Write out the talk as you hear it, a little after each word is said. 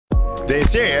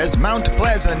This is Mount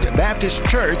Pleasant Baptist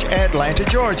Church, Atlanta,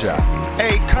 Georgia,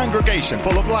 a congregation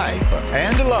full of life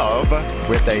and love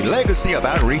with a legacy of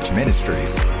outreach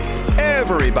ministries.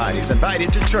 Everybody's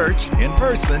invited to church in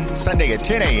person Sunday at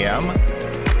 10 a.m.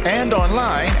 and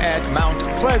online at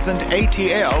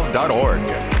mountpleasantatl.org.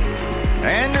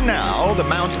 And now, the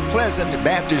Mount Pleasant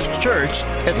Baptist Church,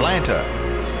 Atlanta.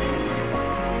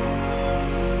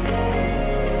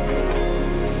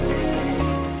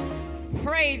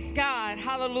 Praise God.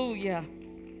 Hallelujah.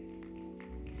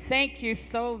 Thank you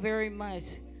so very much.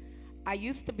 I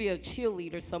used to be a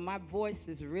cheerleader, so my voice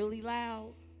is really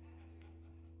loud.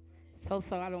 So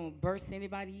I don't burst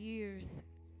anybody's ears.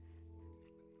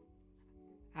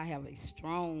 I have a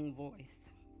strong voice.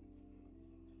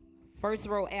 First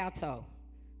row alto.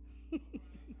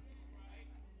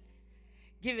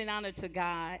 Giving honor to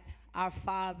God, our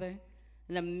Father,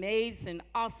 an amazing,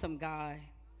 awesome God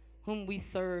whom we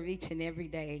serve each and every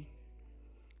day.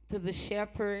 To the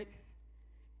shepherd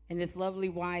and his lovely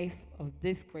wife of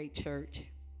this great church.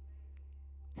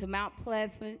 To Mount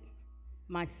Pleasant,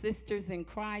 my sisters in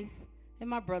Christ, and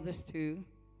my brothers too.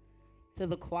 To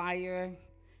the choir,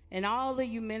 and all of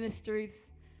you ministries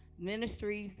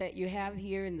that you have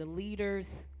here, and the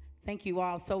leaders. Thank you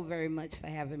all so very much for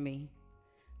having me.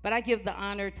 But I give the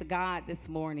honor to God this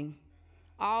morning.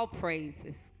 All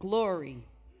praises, glory,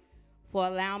 for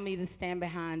allowing me to stand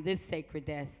behind this sacred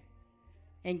desk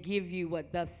and give you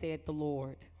what thus saith the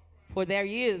Lord. For there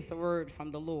is a word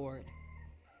from the Lord.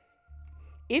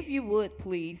 If you would,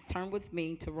 please turn with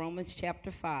me to Romans chapter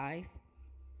 5,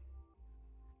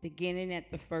 beginning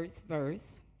at the first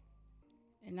verse.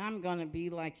 And I'm going to be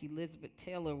like Elizabeth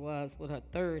Taylor was with her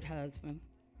third husband.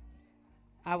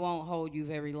 I won't hold you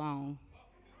very long.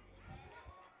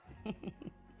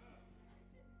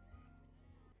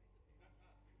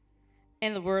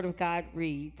 And the Word of God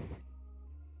reads,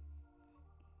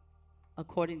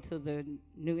 according to the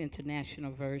New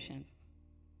International Version,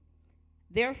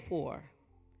 therefore,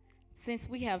 since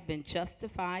we have been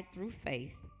justified through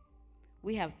faith,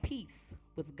 we have peace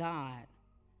with God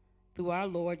through our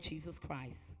Lord Jesus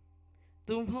Christ,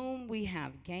 through whom we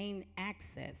have gained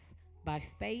access by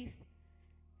faith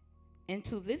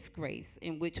into this grace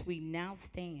in which we now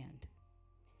stand.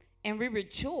 And we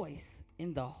rejoice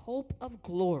in the hope of the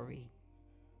glory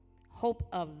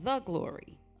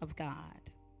of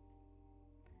God.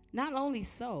 Not only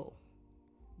so,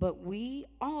 but we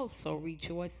also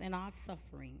rejoice in our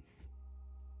sufferings,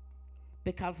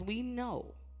 because we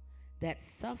know that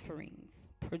sufferings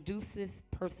produces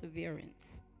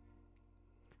perseverance.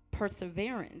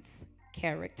 Perseverance,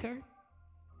 character,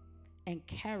 and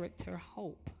character,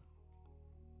 hope.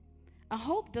 A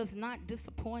hope does not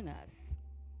disappoint us,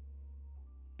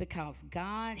 because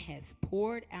God has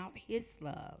poured out his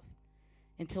love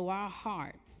into our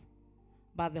hearts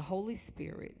by the Holy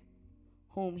Spirit,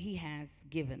 whom he has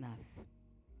given us.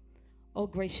 Oh,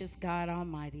 gracious God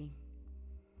Almighty,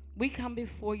 we come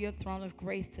before your throne of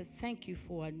grace to thank you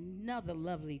for another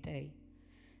lovely day.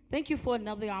 Thank you for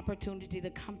another opportunity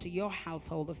to come to your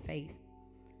household of faith,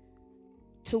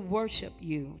 to worship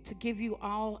you, to give you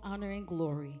all honor and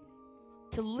glory,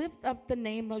 to lift up the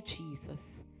name of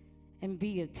Jesus and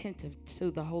be attentive to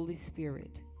the Holy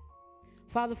Spirit.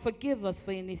 Father, forgive us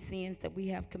for any sins that we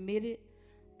have committed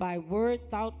by word,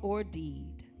 thought, or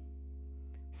deed.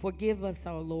 Forgive us,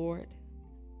 our Lord.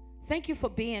 Thank you for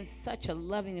being such a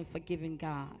loving and forgiving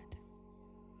God.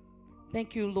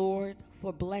 Thank you, Lord,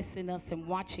 for blessing us and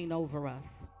watching over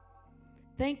us.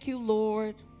 Thank you,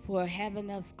 Lord, for having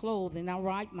us clothed in our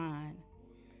right mind.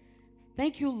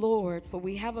 Thank you, Lord, for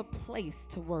we have a place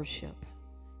to worship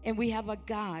and we have a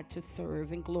God to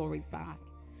serve and glorify.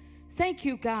 Thank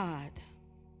you, God,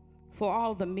 for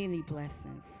all the many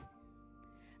blessings.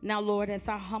 Now, Lord, as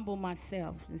I humble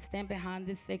myself and stand behind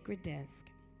this sacred desk,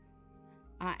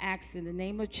 I ask in the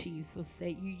name of Jesus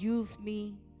that you use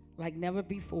me like never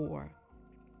before.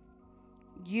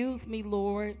 Use me,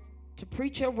 Lord, to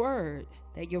preach your word,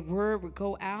 that your word would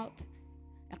go out,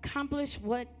 accomplish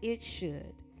what it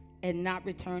should, and not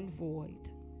return void.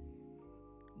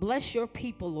 Bless your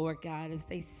people, Lord God, as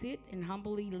they sit and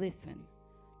humbly listen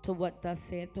to what thus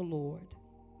saith the Lord.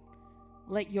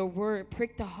 Let your word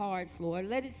prick the hearts, Lord.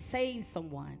 Let it save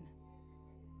someone.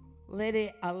 Let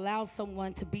it allow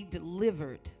someone to be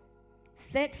delivered,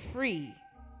 set free,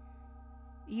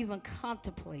 even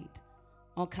contemplate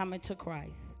on coming to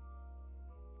Christ.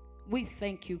 We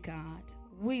thank you, God.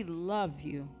 We love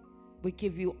you. We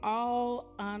give you all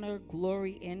honor,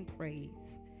 glory, and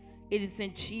praise. It is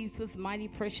in Jesus' mighty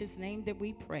precious name that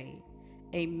we pray.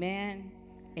 Amen,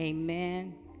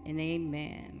 amen, and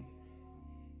amen.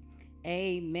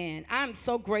 Amen. I'm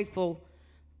so grateful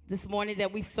this morning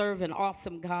that we serve an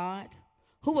awesome God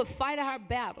who will fight our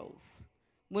battles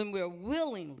when we're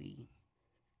willingly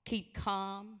keep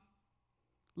calm,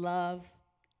 love,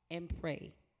 and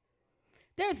pray.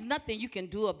 There's nothing you can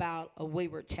do about a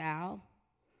wayward child.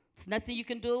 There's nothing you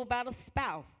can do about a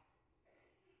spouse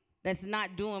that's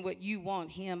not doing what you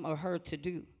want him or her to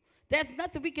do. There's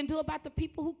nothing we can do about the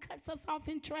people who cuts us off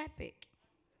in traffic.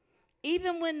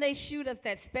 Even when they shoot us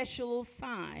that special little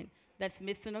sign that's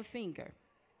missing a finger.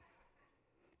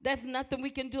 There's nothing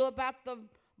we can do about the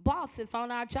bosses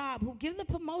on our job who give the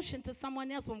promotion to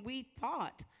someone else when we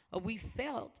thought or we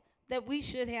felt that we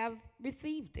should have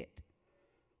received it.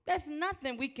 There's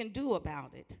nothing we can do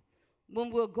about it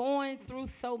when we're going through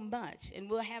so much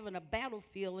and we're having a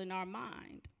battlefield in our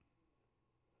mind.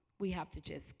 We have to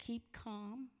just keep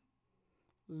calm,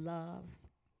 love,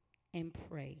 and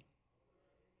pray.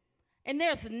 And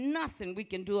there's nothing we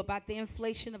can do about the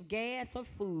inflation of gas or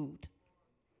food.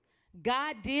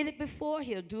 God did it before,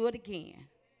 he'll do it again.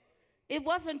 It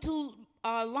wasn't too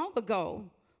long ago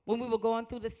when we were going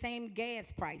through the same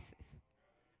gas prices.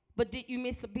 But did you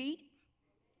miss a beat?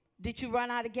 Did you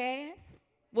run out of gas?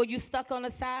 Were you stuck on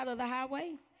the side of the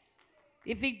highway?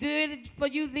 If he did it for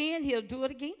you then, he'll do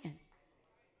it again.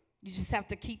 You just have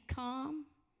to keep calm,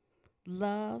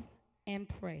 love, and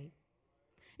pray.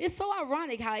 It's so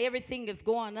ironic how everything is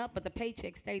going up, but the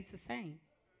paycheck stays the same.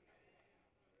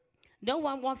 No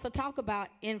one wants to talk about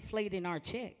inflating our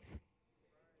checks.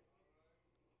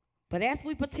 But as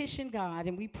we petition God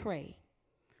and we pray,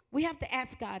 we have to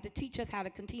ask God to teach us how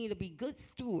to continue to be good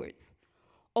stewards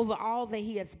over all that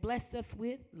he has blessed us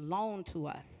with, loaned to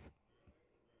us.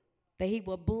 That he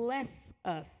will bless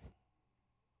us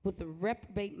with a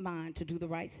reprobate mind to do the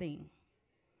right thing.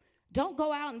 Don't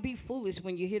go out and be foolish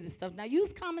when you hear this stuff. Now,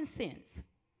 use common sense.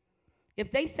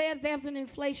 If they say there's an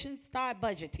inflation, start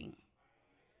budgeting.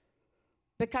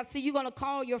 Because, see, you're going to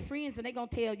call your friends and they're going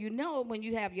to tell you no when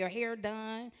you have your hair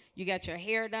done, you got your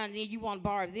hair done, and then you want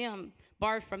to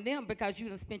borrow from them because you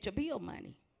done spent your bill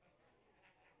money.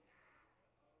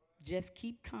 Just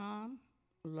keep calm,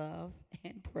 love,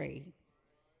 and pray.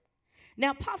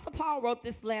 Now, Apostle Paul wrote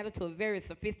this letter to a very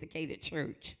sophisticated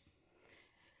church.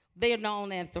 They are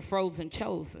known as the Frozen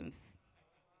Chosens,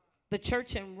 the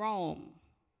church in Rome,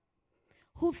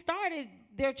 who started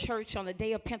their church on the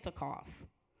day of Pentecost,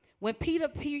 when Peter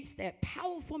preached that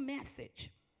powerful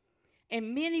message,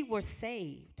 and many were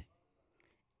saved.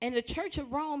 And the church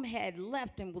of Rome had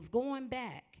left and was going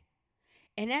back.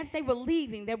 And as they were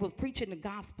leaving, they were preaching the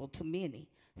gospel to many,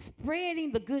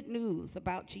 spreading the good news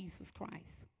about Jesus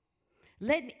Christ,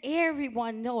 letting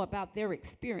everyone know about their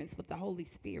experience with the Holy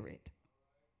Spirit.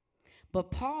 But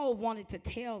Paul wanted to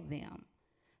tell them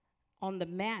on the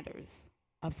matters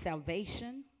of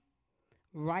salvation,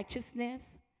 righteousness,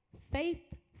 faith,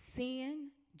 sin,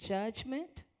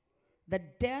 judgment, the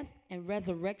death and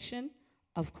resurrection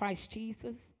of Christ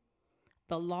Jesus,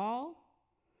 the law,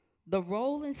 the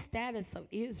role and status of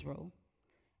Israel,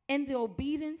 and the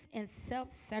obedience and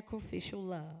self-sacrificial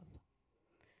love.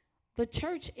 The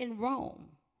church in Rome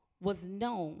was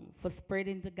known for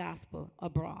spreading the gospel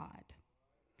abroad.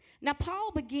 Now,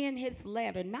 Paul began his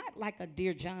letter not like a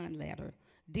Dear John letter.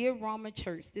 Dear Roman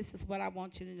church, this is what I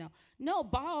want you to know. No,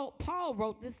 Paul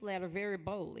wrote this letter very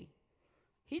boldly.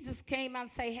 He just came out and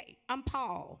said, hey, I'm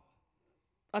Paul,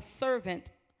 a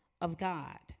servant of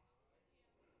God.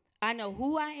 I know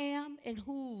who I am and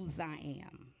whose I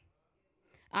am.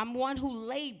 I'm one who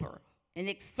labor and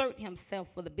exert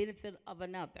himself for the benefit of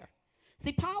another.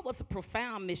 See, Paul was a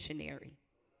profound missionary.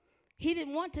 He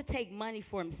didn't want to take money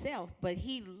for himself, but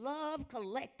he loved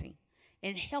collecting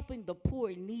and helping the poor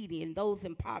and needy and those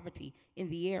in poverty in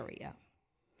the area.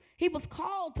 He was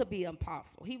called to be an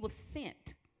apostle. He was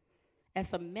sent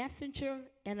as a messenger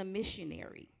and a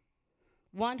missionary,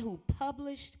 one who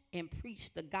published and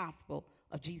preached the gospel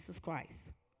of Jesus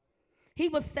Christ. He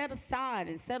was set aside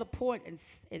and set apart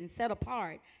and set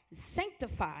apart and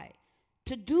sanctified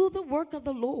to do the work of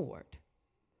the Lord.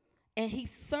 And he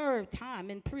served time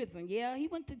in prison. Yeah, he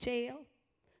went to jail,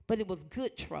 but it was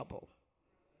good trouble.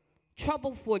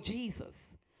 Trouble for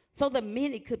Jesus, so that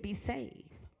many could be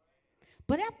saved.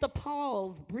 But after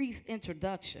Paul's brief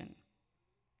introduction,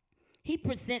 he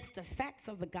presents the facts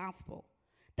of the gospel,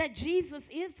 that Jesus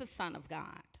is the Son of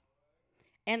God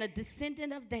and a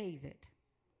descendant of David.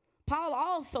 Paul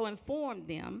also informed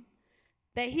them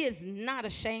that he is not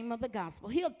ashamed of the gospel.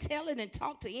 He'll tell it and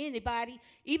talk to anybody,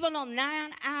 even on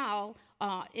 9 Aisle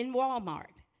in Walmart.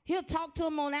 He'll talk to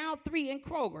them on aisle 3 in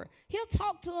Kroger. He'll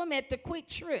talk to them at the Quick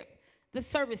Trip, the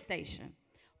service station.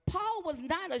 Paul was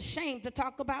not ashamed to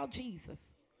talk about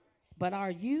Jesus. But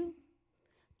are you?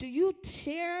 Do you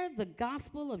share the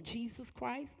gospel of Jesus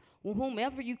Christ with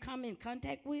whomever you come in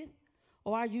contact with?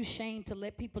 Or are you ashamed to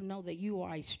let people know that you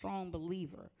are a strong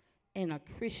believer and a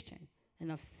Christian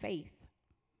and a faith?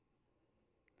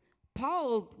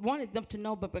 Paul wanted them to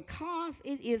know, but because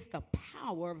it is the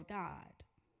power of God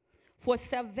for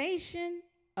salvation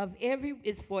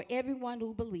is for everyone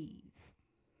who believes.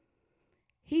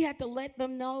 He had to let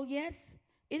them know, yes,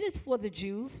 it is for the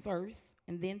Jews first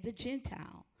and then the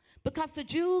Gentile. Because the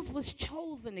Jews was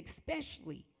chosen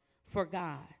especially for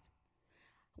God.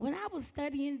 When I was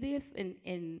studying this and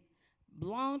a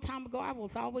long time ago, I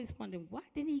was always wondering, why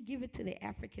didn't he give it to the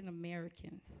African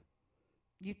Americans?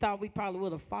 You thought we probably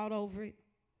would have fought over it?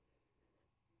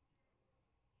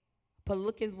 But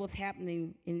look at what's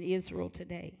happening in Israel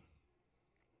today.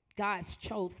 God's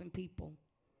chosen people.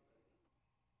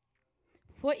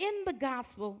 For in the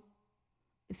gospel,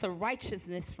 it's a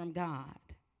righteousness from God.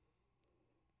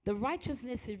 The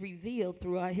righteousness is revealed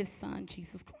through his son,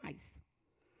 Jesus Christ.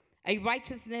 A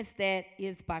righteousness that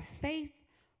is by faith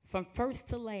from first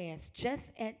to last,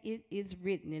 just as it is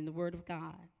written in the word of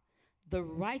God. The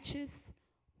righteous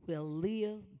will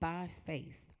live by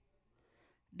faith.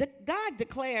 God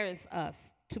declares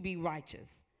us to be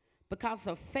righteous because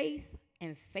of faith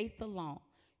and faith alone.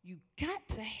 You got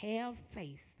to have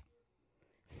faith.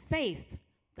 Faith,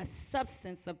 the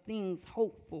substance of things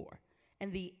hoped for,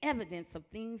 and the evidence of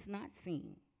things not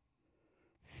seen.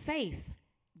 Faith,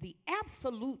 the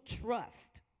absolute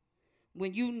trust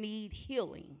when you need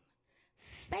healing.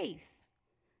 Faith,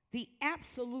 the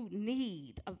absolute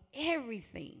need of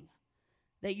everything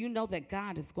that you know that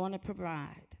God is going to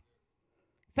provide.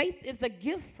 Faith is a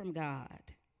gift from God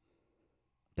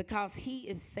because he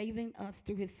is saving us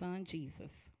through his son,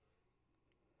 Jesus.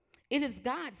 It is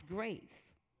God's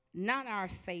grace, not our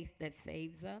faith, that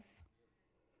saves us.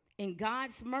 In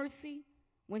God's mercy,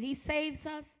 when he saves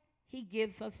us, he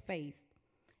gives us faith.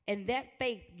 And that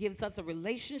faith gives us a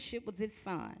relationship with his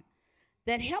son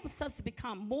that helps us to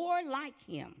become more like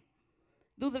him.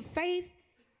 Through the faith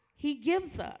he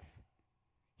gives us,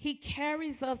 he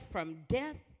carries us from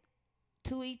death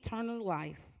to eternal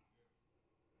life.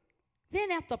 Then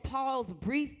after Paul's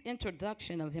brief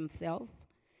introduction of himself,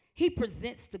 he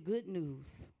presents the good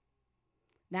news.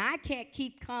 Now, I can't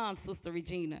keep calm, Sister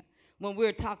Regina, when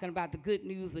we're talking about the good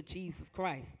news of Jesus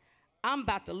Christ. I'm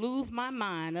about to lose my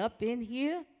mind up in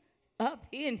here,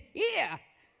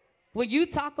 when you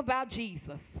talk about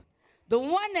Jesus. The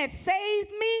one that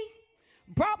saved me,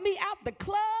 brought me out the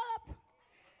club,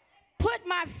 put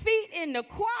my feet in the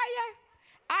choir.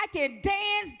 I can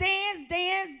dance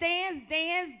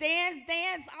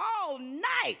all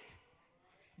night,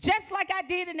 just like I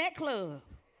did in that club.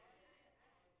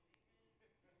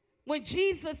 When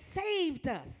Jesus saved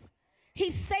us, he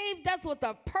saved us with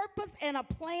a purpose and a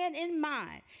plan in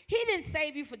mind. He didn't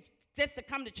save you for just to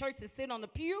come to church and sit on the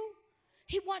pew.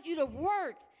 He wants you to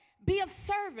work, be a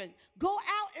servant, go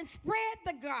out and spread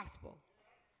the gospel.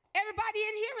 Everybody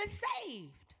in here is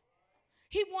saved.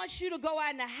 He wants you to go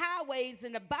out in the highways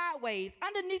and the byways,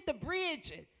 underneath the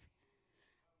bridges.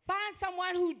 Find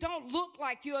someone who don't look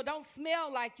like you or don't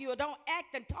smell like you or don't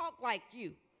act and talk like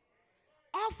you.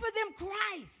 Offer them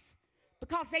Christ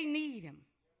because they need him.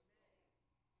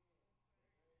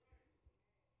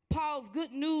 Paul's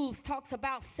good news talks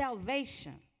about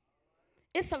salvation.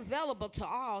 It's available to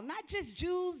all, not just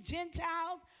Jews,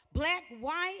 Gentiles, black,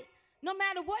 white, no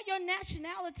matter what your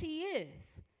nationality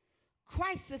is.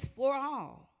 Christ is for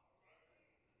all.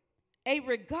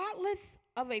 Regardless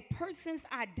of a person's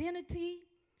identity,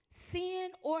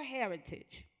 sin, or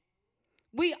heritage,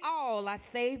 we all are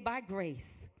saved by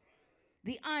grace.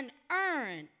 The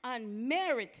unearned,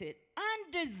 unmerited,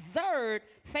 undeserved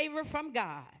favor from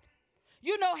God.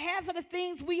 You know, half of the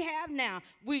things we have now,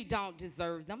 we don't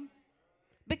deserve them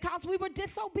because we were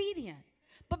disobedient.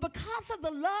 But because of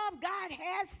the love God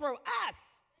has for us,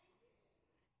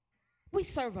 we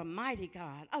serve a mighty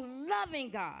God, a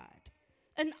loving God,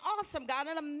 an awesome God,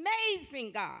 an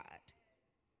amazing God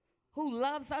who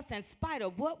loves us in spite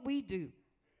of what we do.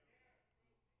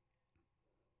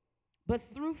 But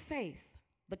through faith,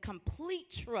 the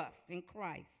complete trust in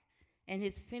Christ and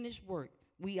his finished work,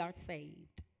 we are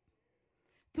saved.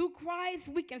 Through Christ,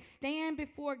 we can stand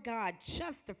before God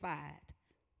justified,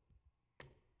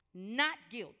 not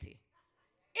guilty.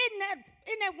 Isn't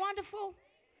that wonderful?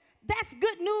 That's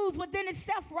good news within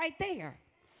itself right there.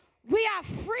 We are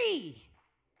free.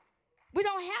 We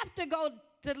don't have to go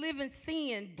to live in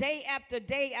sin day after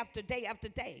day after day after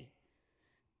day.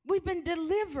 We've been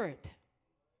delivered.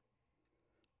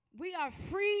 We are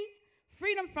free,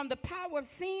 freedom from the power of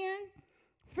sin,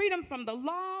 freedom from the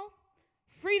law,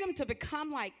 freedom to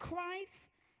become like Christ,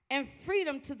 and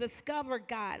freedom to discover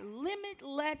God's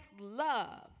limitless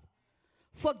love.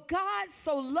 For God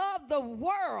so loved the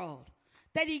world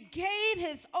that he gave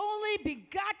his only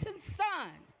begotten Son,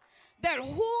 that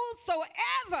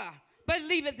whosoever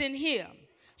believeth in him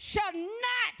shall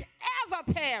not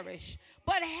ever perish,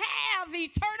 but have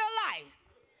eternal life.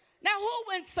 Now, who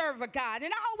wouldn't serve a God?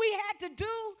 And all we had to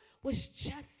do was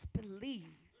just believe.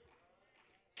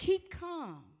 Keep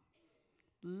calm,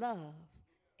 love,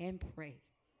 and pray.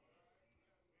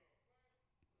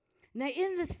 Now,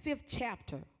 in this 5th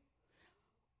chapter,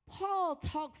 Paul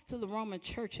talks to the Roman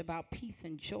church about peace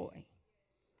and joy.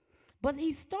 But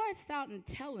he starts out in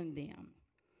telling them,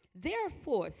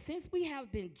 therefore, since we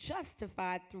have been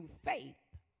justified through faith,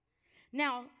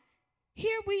 now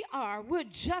here we are, we're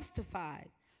justified.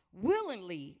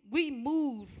 Willingly, we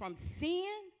moved from sin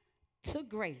to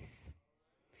grace.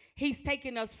 He's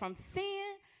taken us from sin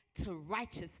to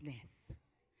righteousness,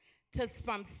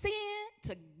 from sin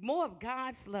to more of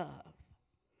God's love.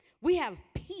 We have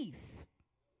peace.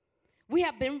 We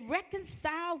have been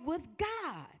reconciled with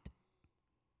God.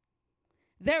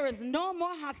 There is no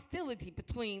more hostility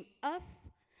between us,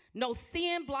 no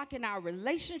sin blocking our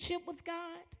relationship with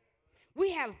God.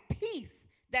 We have peace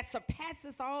that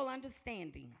surpasses all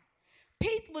understanding.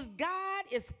 Peace with God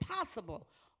is possible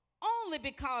only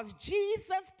because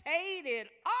Jesus paid it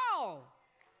all.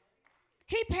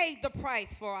 He paid the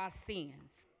price for our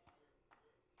sins.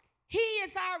 He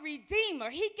is our Redeemer.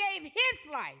 He gave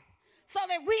his life so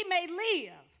that we may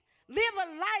live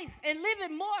a life and live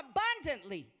it more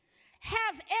abundantly,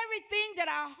 have everything that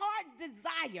our hearts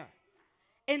desire.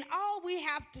 And all we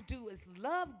have to do is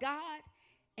love God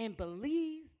and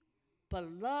believe, but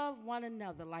love one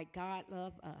another like God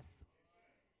loved us.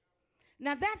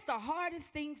 Now, that's the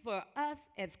hardest thing for us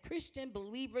as Christian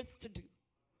believers to do.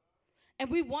 And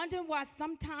we wonder why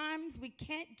sometimes we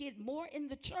can't get more in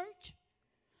the church.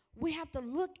 We have to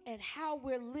look at how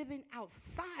we're living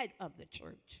outside of the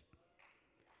church.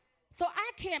 So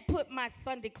I can't put my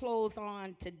Sunday clothes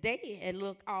on today and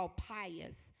look all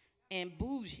pious and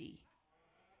bougie.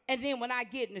 And then when I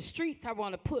get in the streets, I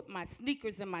want to put my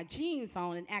sneakers and my jeans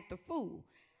on and act a fool.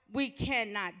 We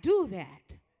cannot do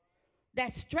that.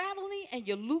 That's straddling and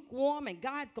you're lukewarm and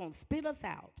God's going to spit us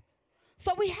out.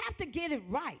 So we have to get it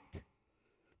right.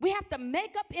 We have to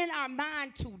make up in our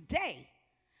mind today,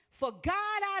 for God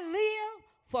I live,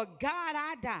 for God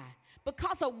I die,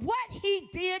 because of what he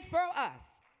did for us.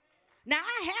 Now,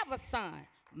 I have a son,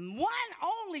 one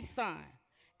only son,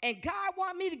 and God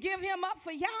want me to give him up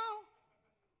for y'all?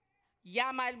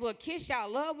 Y'all might as well kiss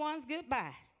y'all loved ones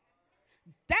goodbye.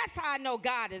 That's how I know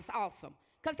God is awesome,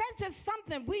 because that's just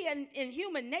something we in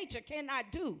human nature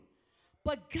cannot do.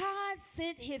 But God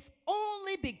sent his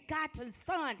only begotten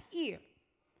Son here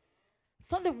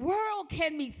so the world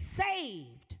can be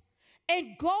saved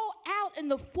and go out in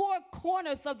the four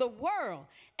corners of the world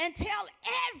and tell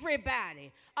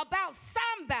everybody about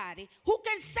somebody who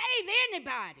can save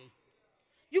anybody.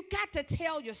 You got to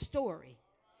tell your story.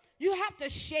 You have to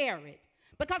share it,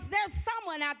 because there's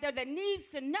someone out there that needs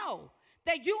to know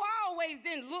that you always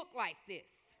didn't look like this.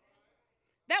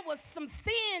 There was some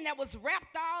sin that was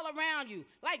wrapped all around you,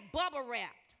 like bubble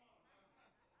wrapped,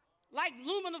 like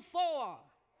aluminum foil,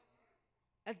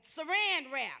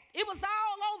 saran wrapped. It was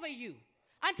all over you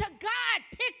until God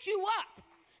picked you up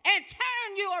and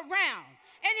turned you around,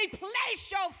 and he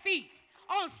placed your feet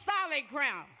on solid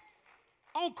ground.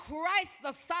 On Christ,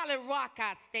 the solid rock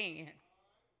I stand.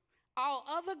 All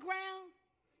other ground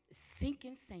is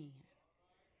sinking sand.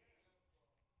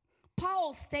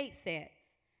 Paul states that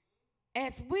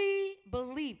as we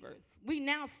believers, we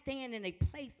now stand in a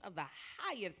place of the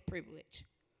highest privilege.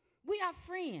 We are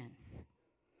friends.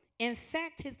 In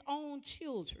fact, his own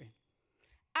children.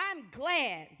 I'm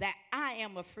glad that I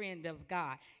am a friend of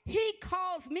God. He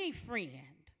calls me friend.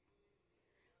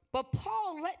 But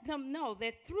Paul let them know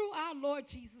that through our Lord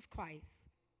Jesus Christ,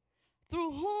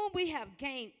 through whom we have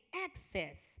gained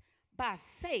access by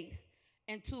faith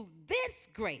into this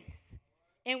grace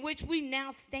in which we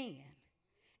now stand.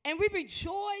 And we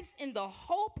rejoice in the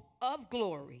hope of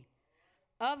glory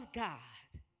of God.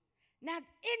 Now,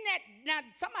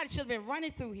 somebody should have been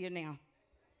running through here now.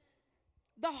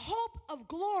 The hope of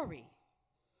glory.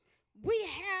 We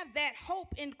have that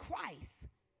hope in Christ.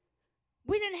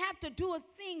 We didn't have to do a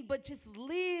thing but just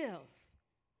live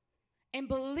and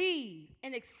believe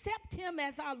and accept him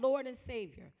as our Lord and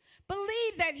Savior.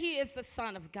 Believe that he is the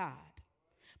Son of God.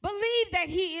 Believe that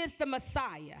he is the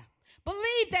Messiah.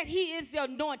 Believe that he is the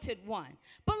anointed one.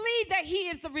 Believe that he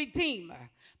is the Redeemer.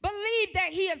 Believe that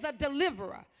he is a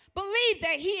deliverer. Believe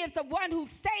that he is the one who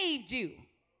saved you.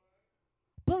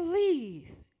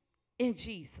 Believe in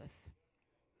Jesus.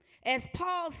 As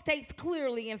Paul states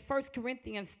clearly in 1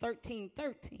 Corinthians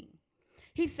 13:13,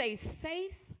 he says,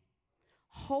 faith,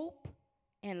 hope,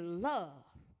 and love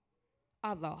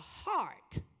are the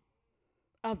heart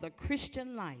of the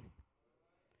Christian life.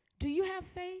 Do you have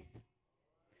faith?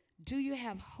 Do you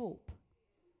have hope?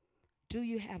 Do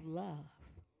you have love?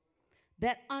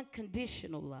 That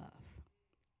unconditional love.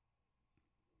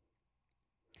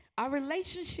 Our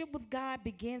relationship with God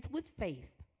begins with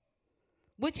faith,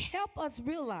 which help us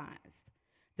realize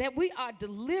that we are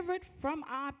delivered from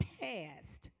our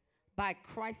past by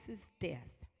Christ's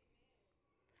death.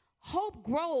 Hope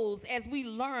grows as we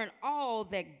learn all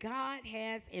that God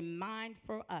has in mind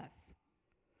for us.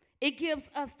 It gives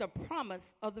us the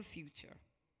promise of the future.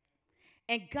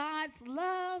 And God's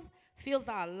love fills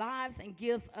our lives and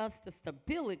gives us the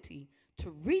stability to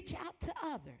reach out to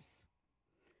others.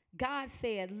 God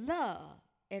said, love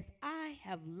as I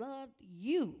have loved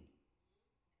you.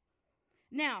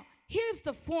 Now, here's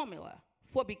the formula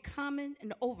for becoming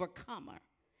an overcomer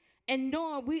and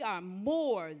knowing we are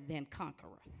more than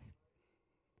conquerors.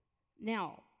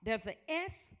 Now, there's an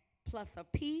S plus a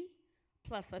P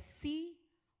plus a C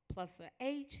plus a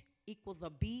H equals a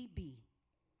BB.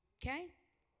 Okay?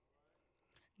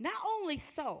 Not only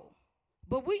so,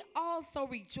 but we also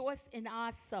rejoice in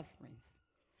our sufferings.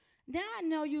 Now I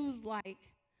know you was like,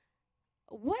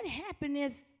 what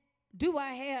happiness do I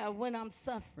have when I'm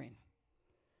suffering?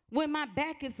 When my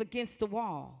back is against the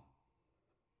wall?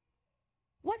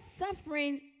 What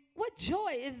suffering, what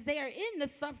joy is there in the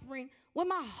suffering when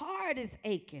my heart is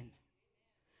aching?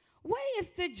 Where is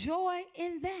the joy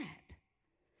in that?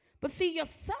 But see, your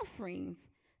sufferings,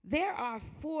 there are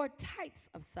 4 types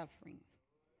of sufferings.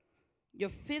 Your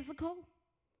physical.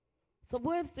 So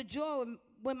where's the joy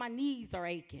when my knees are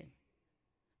aching?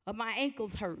 Or my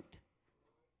ankles hurt?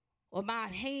 Or my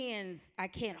hands, I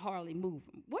can't hardly move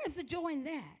them. Where's the joy in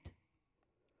that?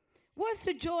 Where's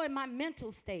the joy in my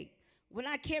mental state? When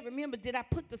I can't remember, did I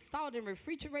put the salt in the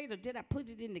refrigerator or did I put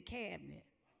it in the cabinet?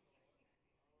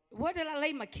 Where did I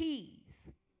lay my keys?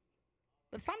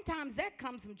 But sometimes that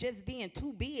comes from just being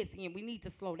too busy and we need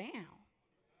to slow down.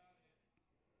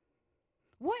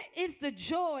 What is the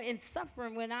joy in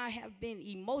suffering when I have been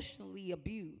emotionally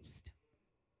abused?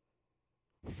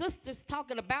 Sisters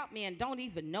talking about me and don't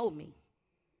even know me.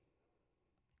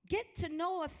 Get to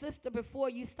know a sister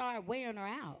before you start wearing her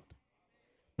out.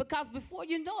 Because before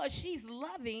you know it, she's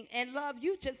loving and love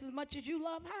you just as much as you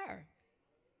love her.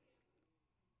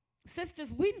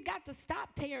 Sisters, we've got to stop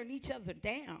tearing each other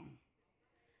down.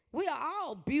 We are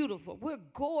all beautiful. We're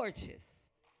gorgeous.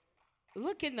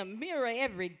 Look in the mirror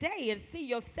every day and see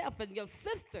yourself and your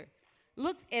sister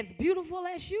looks as beautiful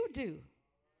as you do.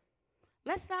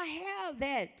 Let's not have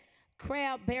that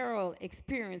crab barrel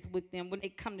experience with them when they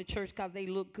come to church because they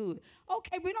look good.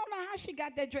 Okay, we don't know how she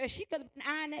got that dress. She could have been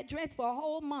eyeing that dress for a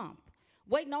whole month,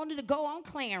 waiting on it to go on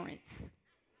clearance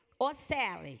or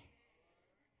Sally.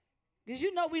 Because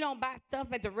you know we don't buy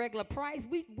stuff at the regular price.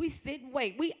 We sit and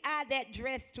wait. We eye that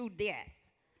dress to death.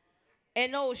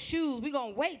 And those shoes, we're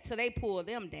going to wait till they pull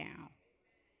them down.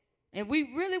 And we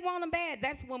really want them bad,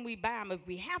 that's when we buy them, if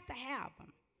we have to have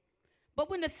them. But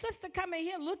when the sister come in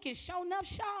here looking shown up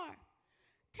sharp,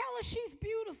 tell her she's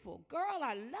beautiful. Girl,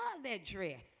 I love that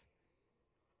dress.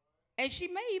 And she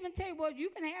may even tell you, well, you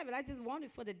can have it. I just want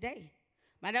it for the day.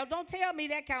 But now, don't tell me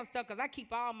that kind of stuff because I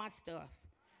keep all my stuff.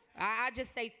 I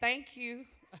just say thank you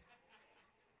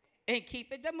and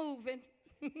keep it moving.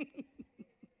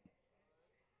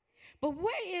 But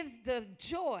where is the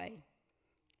joy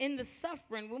in the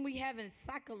suffering when we having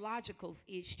psychological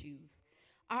issues?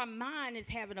 Our mind is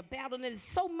having a battle and there's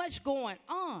so much going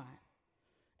on.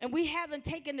 And we haven't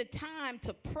taken the time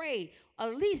to pray,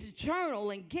 at least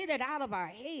journal and get it out of our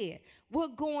head. We're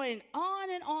going on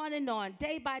and on and on,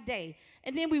 day by day.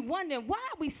 And then we wonder, why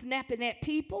are we snapping at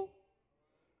people?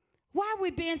 Why are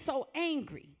we being so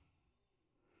angry?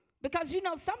 Because, you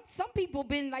know, some people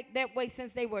been like that way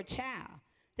since they were a child.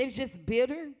 They was just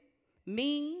bitter,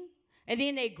 mean, and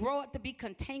then they grow up to be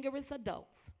cantankerous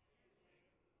adults.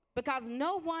 Because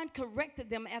no one corrected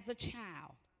them as a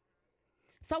child.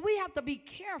 So we have to be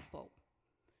careful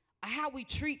of how we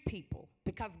treat people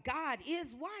because God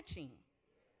is watching.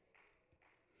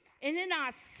 And in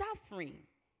our suffering,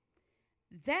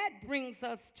 that brings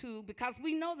us to, because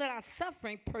we know that our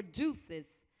suffering produces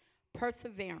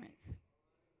perseverance.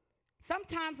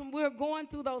 Sometimes when we're going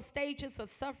through those stages of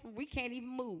suffering, we can't even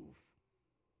move.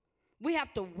 We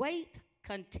have to wait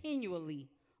continually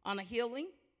on a healing.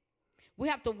 We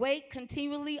have to wait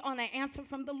continually on an answer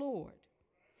from the Lord.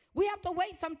 We have to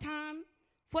wait some time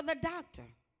for the doctor.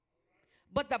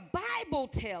 But the Bible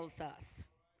tells us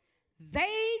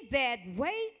They that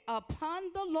wait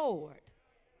upon the Lord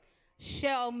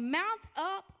shall mount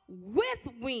up with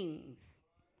wings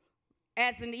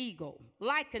as an eagle,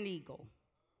 like an eagle.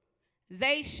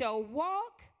 They shall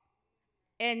walk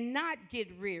and not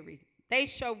get weary. They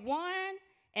shall run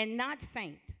and not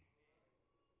faint.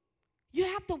 You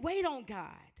have to wait on God,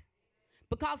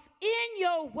 because in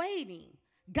your waiting,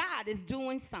 God is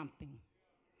doing something.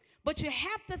 But you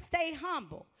have to stay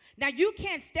humble. Now, you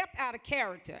can't step out of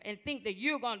character and think that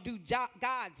you're going to do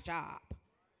God's job.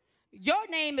 Your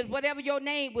name is whatever your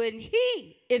name is, and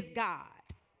He is God.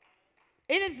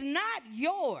 It is not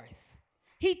yours.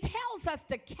 He tells us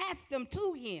to cast them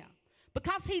to Him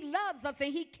because He loves us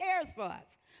and He cares for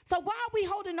us. So why are we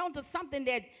holding on to something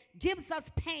that gives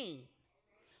us pain?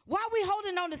 Why are we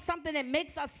holding on to something that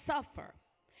makes us suffer?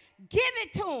 Give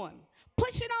it to Him.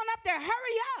 Push it on up there.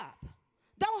 Hurry up.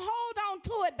 Don't hold on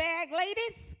to it, bag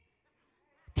ladies.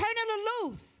 Turn it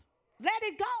loose. Let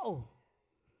it go.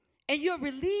 And you'll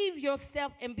relieve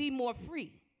yourself and be more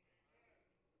free.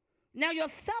 Now, your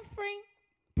suffering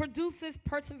produces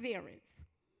perseverance.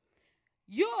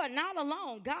 You are not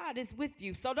alone. God is with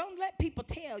you. So don't let people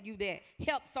tell you that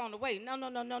help's on the way.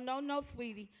 No,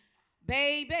 sweetie.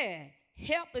 Baby,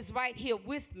 help is right here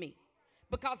with me.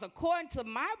 Because according to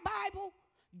my Bible,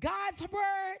 God's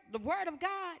word, the word of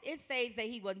God, it says that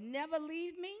He will never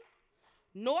leave me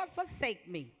nor forsake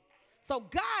me. So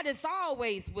God is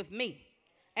always with me.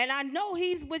 And I know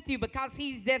He's with you because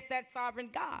He's just that sovereign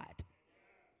God.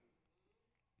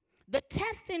 The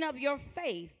testing of your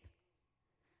faith,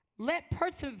 let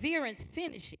perseverance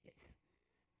finish it.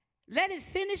 Let it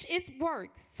finish its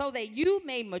work so that you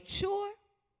may mature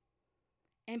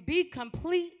and be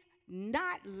complete,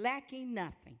 not lacking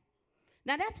nothing.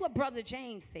 Now, that's what Brother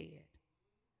James said.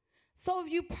 So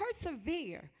if you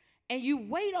persevere and you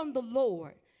wait on the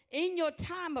Lord, in your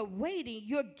time of waiting,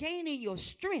 you're gaining your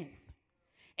strength.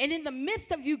 And in the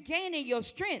midst of you gaining your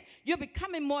strength, you're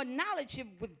becoming more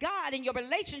knowledgeable with God, and your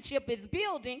relationship is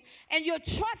building, and you'll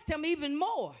trust Him even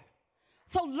more.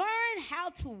 So learn how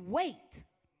to wait.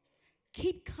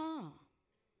 Keep calm,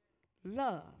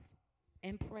 love,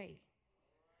 and pray.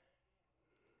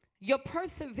 Your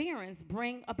perseverance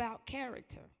bring about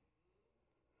character.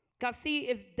 Because see,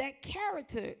 if that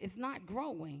character is not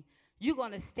growing, you're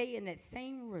going to stay in that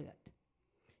same rut.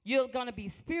 You're going to be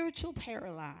spiritual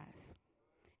paralyzed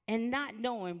and not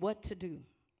knowing what to do.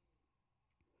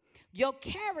 Your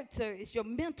character is your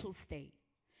mental state.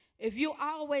 If you're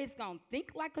always going to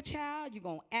think like a child, you're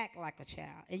going to act like a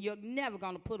child, and you're never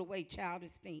going to put away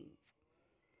childish things.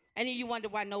 And then you wonder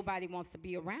why nobody wants to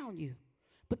be around you,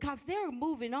 because they're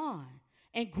moving on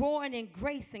and growing in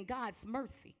grace and God's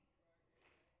mercy.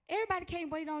 Everybody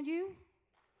can't wait on you.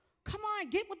 Come on,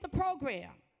 get with the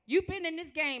program. You've been in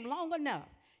this game long enough.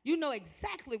 You know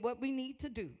exactly what we need to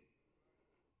do.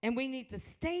 And we need to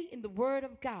stay in the Word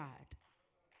of God.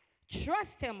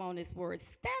 Trust Him on His Word.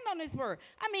 Stand on His Word.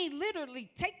 I mean,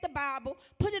 literally take the Bible,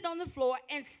 put it on the floor,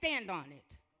 and stand on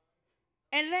it.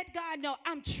 And let God know,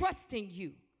 I'm trusting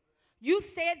you. You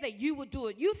said that you would do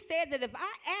it. You said that if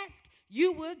I ask,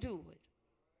 you will do it.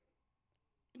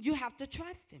 You have to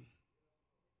trust Him.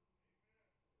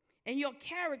 And your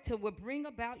character will bring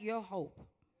about your hope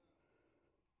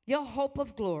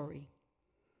of glory,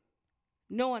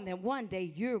 knowing that one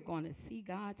day you're going to see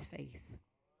God's face.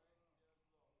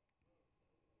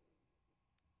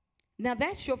 Now,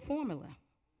 that's your formula.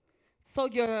 So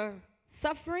your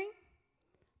suffering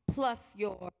plus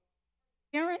your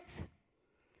appearance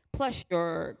plus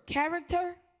your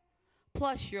character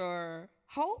plus your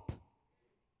hope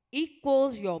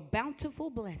equals your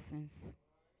bountiful blessings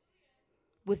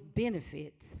with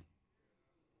benefits.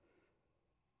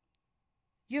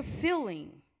 You're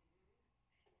feeling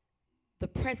the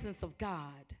presence of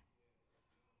God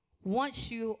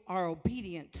once you are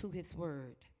obedient to His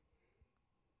word.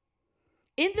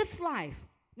 In this life,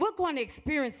 we're going to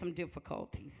experience some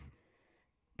difficulties,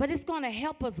 but it's going to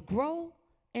help us grow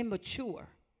and mature.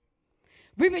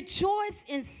 We rejoice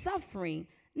in suffering,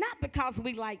 not because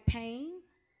we like pain.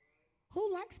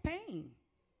 Who likes pain?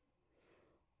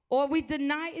 Or we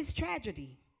deny its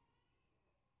tragedy.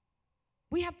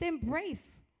 We have to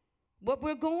embrace what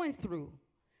we're going through.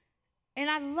 And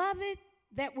I love it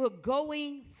that we're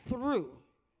going through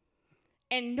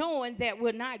and knowing that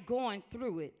we're not going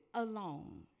through it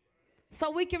alone.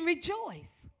 So we can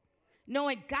rejoice,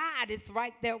 knowing God is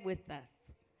right there with us.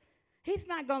 He's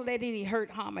not going to let any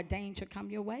hurt, harm, or danger come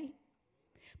your way.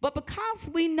 But because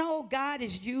we know God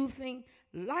is using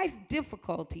life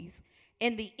difficulties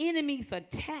and the enemy's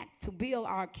attack to build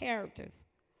our characters,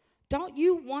 don't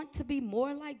you want to be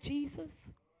more like Jesus?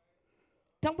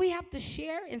 Don't we have to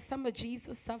share in some of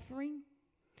Jesus' suffering?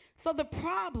 So the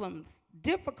problems,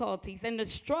 difficulties, and the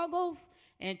struggles,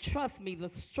 and trust me, the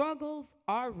struggles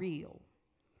are real.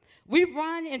 We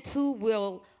run into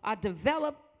will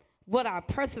develop what our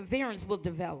perseverance will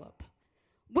develop,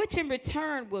 which in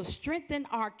return will strengthen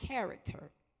our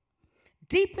character,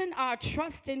 deepen our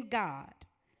trust in God,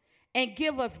 and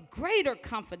give us greater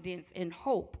confidence and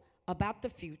hope about the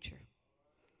future.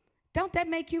 Don't that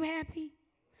make you happy?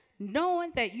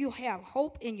 Knowing that you have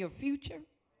hope in your future?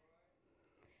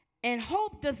 And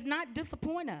hope does not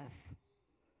disappoint us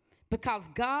because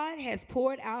God has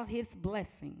poured out his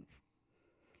blessings,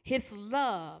 his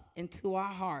love into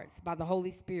our hearts by the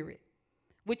Holy Spirit,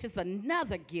 which is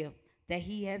another gift that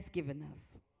he has given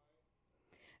us.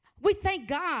 We thank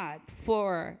God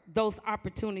for those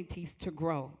opportunities to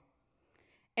grow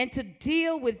and to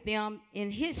deal with them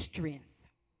in his strength.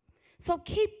 So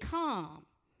keep calm,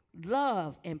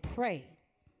 love, and pray.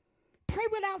 Pray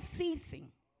without ceasing.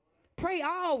 Pray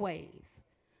always.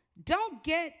 Don't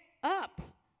get up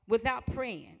without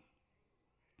praying.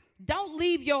 Don't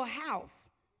leave your house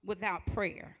without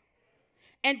prayer.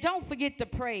 And don't forget to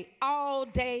pray all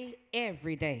day,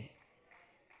 every day.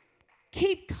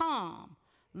 Keep calm.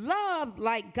 Love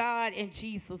like God and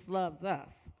Jesus loves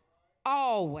us.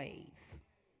 Always.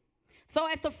 So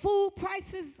as the food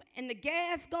prices and the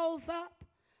gas goes up,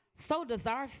 so does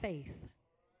our faith.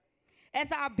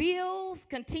 As our bills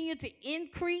continue to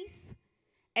increase,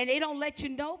 and they don't let you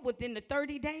know within the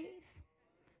 30 days,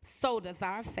 so does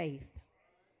our faith.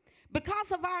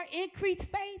 Because of our increased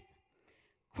faith,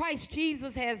 Christ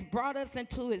Jesus has brought us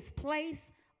into his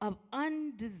place of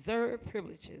undeserved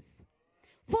privileges,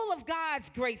 full of God's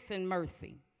grace and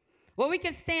mercy, where we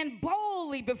can stand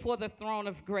boldly before the throne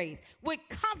of grace with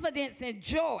confidence and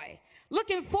joy,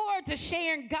 looking forward to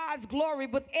sharing God's glory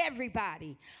with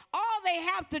everybody. All they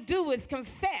have to do is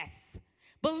confess,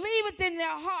 believe within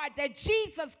their heart that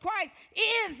Jesus Christ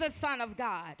is the Son of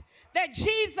God, that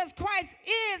Jesus Christ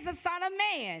is the Son of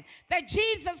Man, that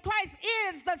Jesus Christ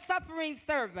is the suffering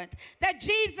servant, that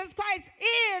Jesus Christ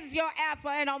is your Alpha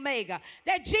and Omega,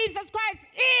 that Jesus Christ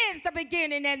is the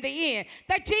beginning and the end,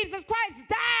 that Jesus Christ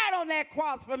died on that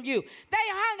cross from you. They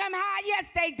hung him high, yes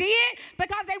they did,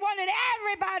 because they wanted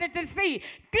everybody to see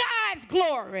God's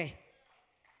glory.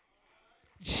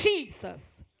 Jesus.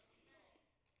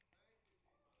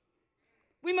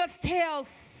 We must tell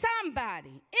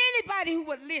somebody, anybody who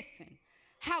would listen,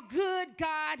 how good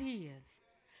God is.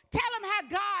 Tell them how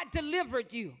God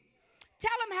delivered you.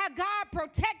 Tell them how God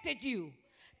protected you.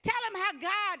 Tell them how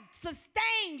God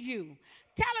sustained you.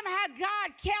 Tell them how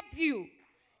God kept you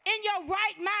in your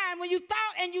right mind when you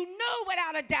thought and you knew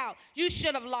without a doubt you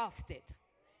should have lost it.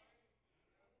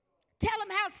 Tell them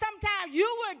how sometimes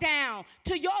you were down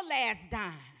to your last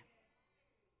dime.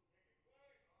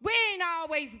 We ain't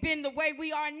always been the way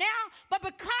we are now, but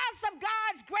because of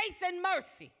God's grace and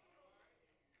mercy,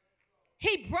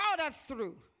 he brought us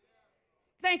through.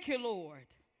 Thank you, Lord.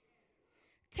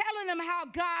 Telling them how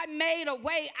God made a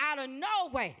way out of no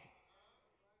way.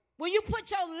 When you put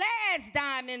your last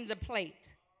dime in the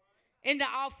plate, in the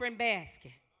offering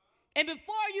basket, and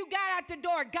before you got out the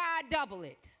door, God doubled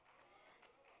it.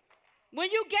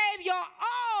 When you gave your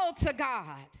all to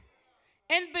God,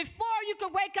 and before you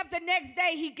could wake up the next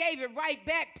day, he gave it right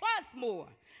back, plus more.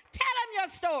 Tell him your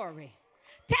story.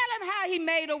 Tell him how he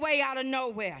made a way out of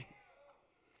nowhere.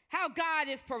 How God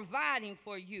is providing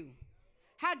for you.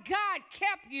 How God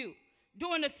kept you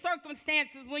during the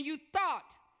circumstances when you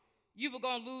thought you were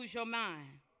going to lose your mind.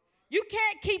 You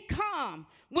can't keep calm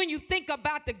when you think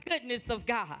about the goodness of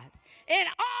God and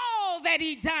all that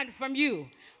he done from you.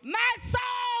 My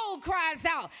soul cries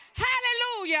out,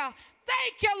 hallelujah.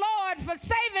 Thank you, Lord, for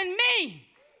saving me.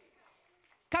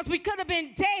 Because we could have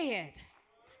been dead.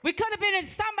 We could have been in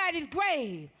somebody's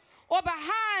grave or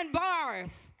behind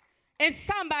bars in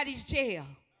somebody's jail.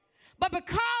 But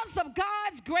because of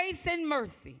God's grace and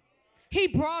mercy, he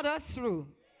brought us through.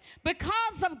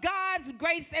 Because of God's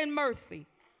grace and mercy,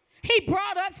 he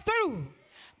brought us through.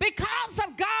 Because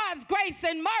of God's grace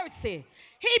and mercy,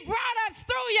 he brought us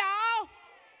through, y'all.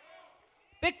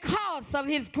 Because of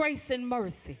his grace and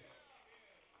mercy.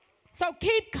 So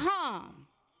keep calm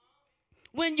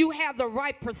when you have the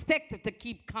right perspective to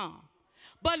keep calm.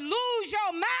 But lose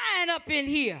your mind up in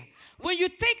here when you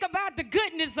think about the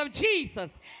goodness of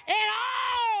Jesus and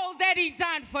all that he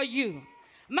done for you.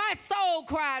 My soul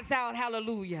cries out,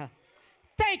 hallelujah.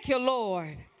 Thank you,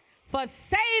 Lord, for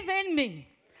saving me.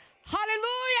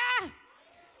 Hallelujah.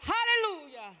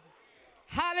 Hallelujah.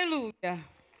 Hallelujah.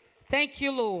 Thank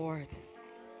you, Lord.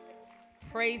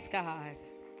 Praise God.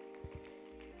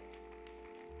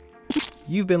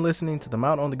 You've been listening to the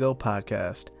Mount on the Go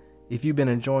podcast. If you've been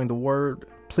enjoying the word,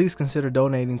 please consider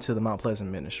donating to the Mount Pleasant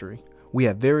Ministry. We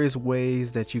have various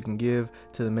ways that you can give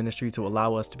to the ministry to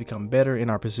allow us to become better in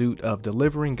our pursuit of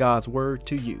delivering God's word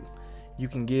to you. You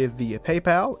can give via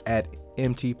PayPal at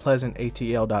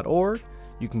mtpleasantatl.org.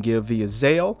 You can give via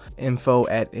Zelle,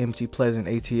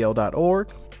 info@mtpleasantatl.org.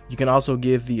 You can also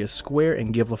give via Square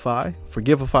and Givelify. For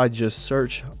Givelify, just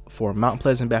search for Mount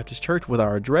Pleasant Baptist Church with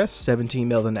our address, 17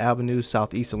 Melvin Avenue,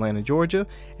 Southeast Atlanta, Georgia,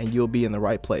 and you'll be in the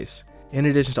right place. In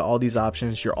addition to all these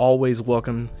options, you're always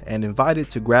welcome and invited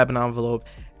to grab an envelope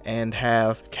and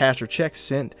have cash or checks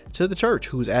sent to the church,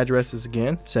 whose address is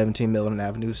again 17 Melvin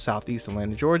Avenue, Southeast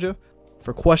Atlanta, Georgia.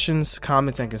 For questions,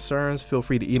 comments, and concerns, feel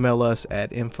free to email us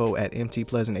at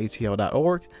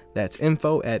info@mtpleasantatl.org. That's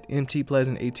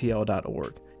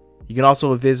info@mtpleasantatl.org. You can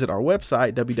also visit our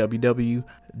website,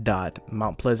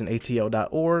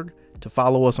 www.mountpleasantatl.org, to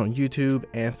follow us on YouTube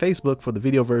and Facebook for the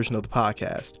video version of the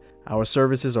podcast. Our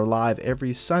services are live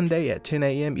every Sunday at 10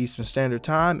 a.m. Eastern Standard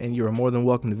Time, and you are more than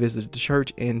welcome to visit the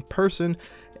church in person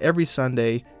every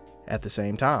Sunday at the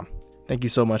same time. Thank you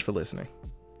so much for listening.